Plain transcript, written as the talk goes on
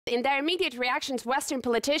In their immediate reactions, Western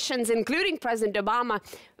politicians, including President Obama,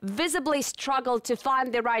 visibly struggled to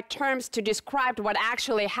find the right terms to describe what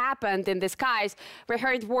actually happened in the skies. We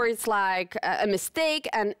heard words like a mistake,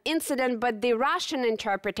 an incident, but the Russian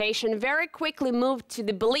interpretation very quickly moved to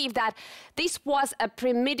the belief that this was a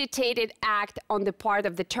premeditated act on the part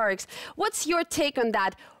of the Turks. What's your take on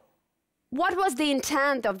that? What was the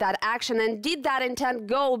intent of that action, and did that intent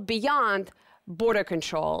go beyond border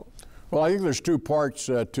control? Well, I think there's two parts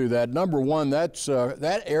to that. Number one, that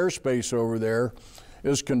airspace over there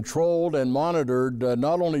is controlled and monitored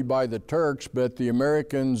not only by the Turks, but the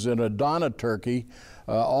Americans in Adana, Turkey,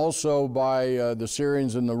 also by the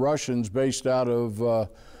Syrians and the Russians based out of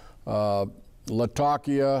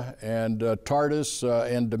Latakia and Tartus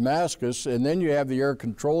and Damascus. And then you have the Air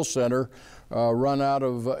Control Center run out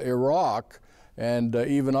of Iraq and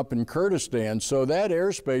even up in Kurdistan. So that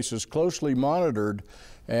airspace is closely monitored.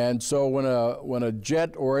 And so when a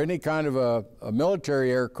jet or any kind of a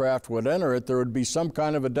military aircraft would enter it, there would be some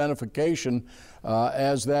kind of identification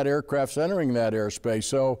as that aircraft's entering that airspace.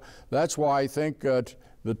 So that's why I think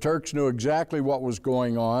the Turks knew exactly what was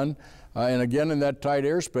going on. And again, in that tight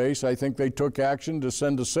airspace, I think they took action to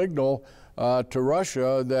send a signal to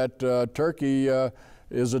Russia that Turkey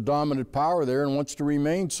is a dominant power there and wants to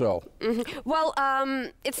remain so. Mm-hmm. Well,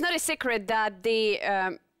 it's not a secret that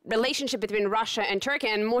the relationship between Russia and Turkey,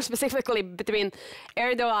 and more specifically between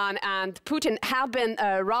Erdogan and Putin, have been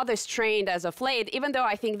rather strained as of late, even though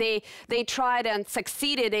I think they tried and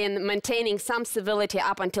succeeded in maintaining some civility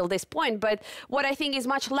up until this point. But what I think is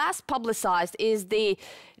much less publicized is the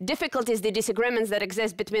difficulties, the disagreements that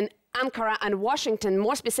exist between Ankara and Washington,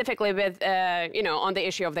 more specifically with, on the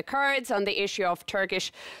issue of the Kurds, on the issue of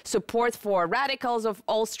Turkish support for radicals of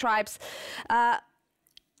all stripes. How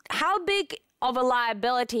big of a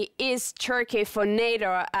liability is Turkey for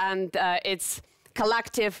NATO and its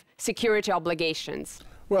collective security obligations?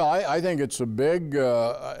 Well, I think it's a big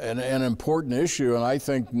and important issue, and I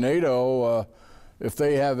think NATO, if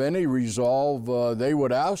they have any resolve, they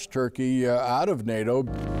would oust Turkey out of NATO.